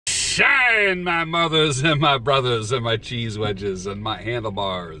Shine, my mothers and my brothers and my cheese wedges and my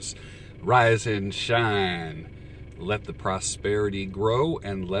handlebars. Rise and shine. Let the prosperity grow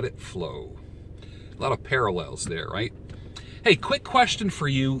and let it flow. A lot of parallels there, right? Hey, quick question for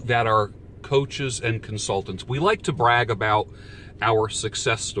you that are coaches and consultants. We like to brag about our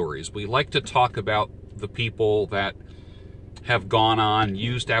success stories. We like to talk about the people that have gone on,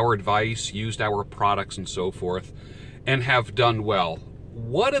 used our advice, used our products and so forth, and have done well.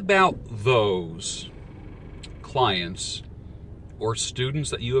 What about those clients or students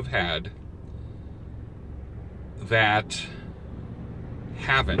that you have had that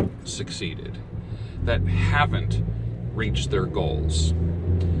haven't succeeded, that haven't reached their goals?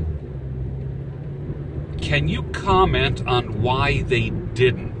 Can you comment on why they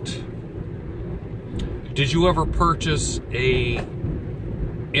didn't? Did you ever purchase a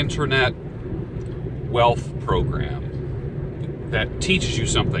internet wealth program that teaches you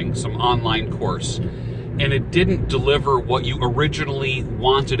something, some online course, and it didn't deliver what you originally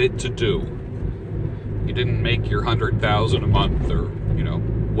wanted it to do? You didn't make your $100,000 a month, or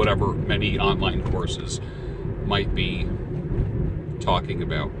whatever many online courses might be talking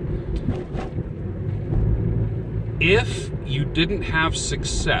about. If you didn't have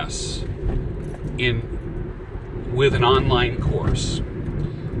success with an online course,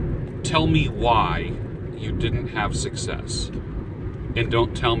 tell me why you didn't have success. And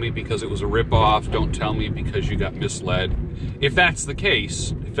don't tell me because it was a ripoff. Don't tell me because you got misled. If that's the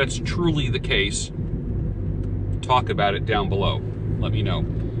case, if that's truly the case, talk about it down below. Let me know.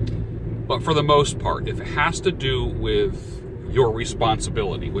 But for the most part, if it has to do with your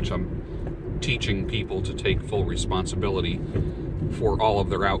responsibility, which I'm teaching people to take full responsibility for all of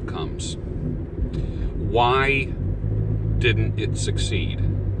their outcomes, why didn't it succeed?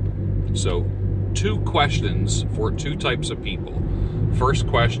 So, 2 questions for 2 types of people. First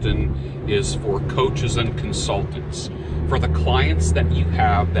question is for coaches and consultants. For the clients that you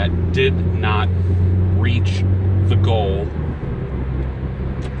have that did not reach the goal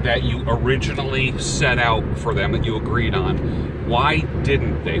that you originally set out for them, that you agreed on, why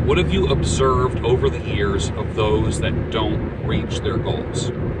didn't they? What have you observed over the years of those that don't reach their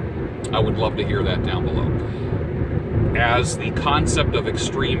goals? I would love to hear that down below. As the concept of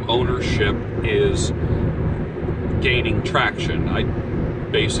extreme ownership is gaining traction, I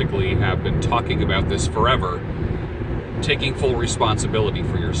basically have been talking about this forever, taking full responsibility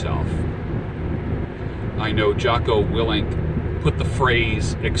for yourself. I know Jocko Willink put the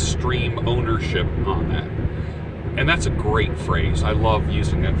phrase extreme ownership on that. And that's a great phrase. I love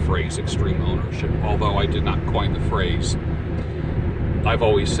using that phrase, extreme ownership. Although I did not coin the phrase, I've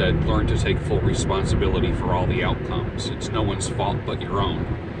always said, learn to take full responsibility for all the outcomes. It's no one's fault but your own.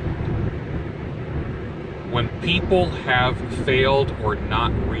 When people have failed or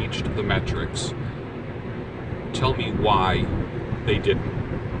not reached the metrics, tell me why they didn't.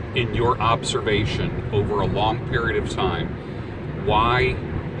 In your observation over a long period of time, why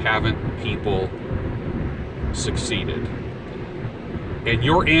haven't people succeeded? And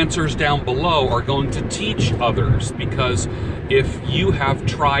your answers down below are going to teach others, because if you have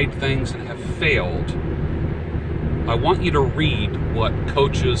tried things and have failed, I want you to read what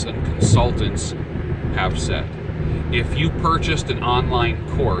coaches and consultants have said. If you purchased an online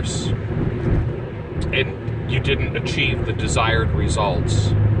course and you didn't achieve the desired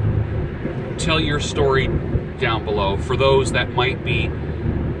results, tell your story down below. For those that might be,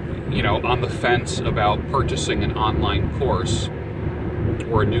 on the fence about purchasing an online course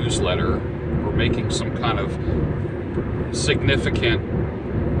or a newsletter or making some kind of significant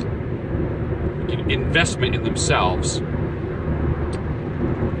investment in themselves,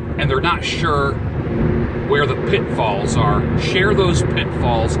 and they're not sure where the pitfalls are, share those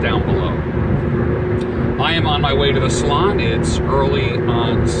pitfalls down below. I am on my way to the salon. It's early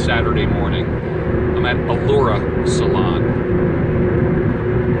on Saturday morning. I'm at Allura Salon.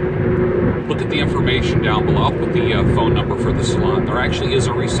 Look at the information down below. I'll put the phone number for the salon. There actually is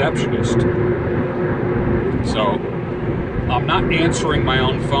a receptionist. So, I'm not answering my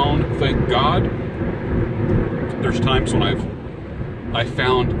own phone, thank God. There's times when I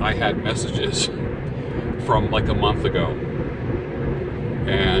found I had messages from like a month ago.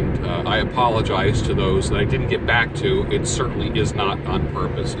 And I apologize to those that I didn't get back to. It certainly is not on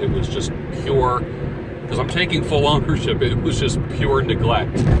purpose. It was just pure, because I'm taking full ownership, it was just pure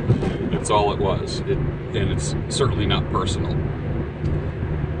neglect. That's all it was. And it's certainly not personal.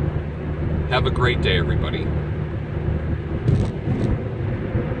 Have a great day, everybody.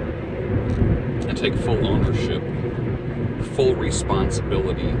 And take full ownership, full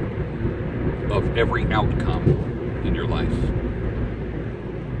responsibility of every outcome in your life.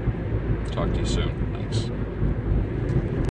 Talk to you soon. Thanks.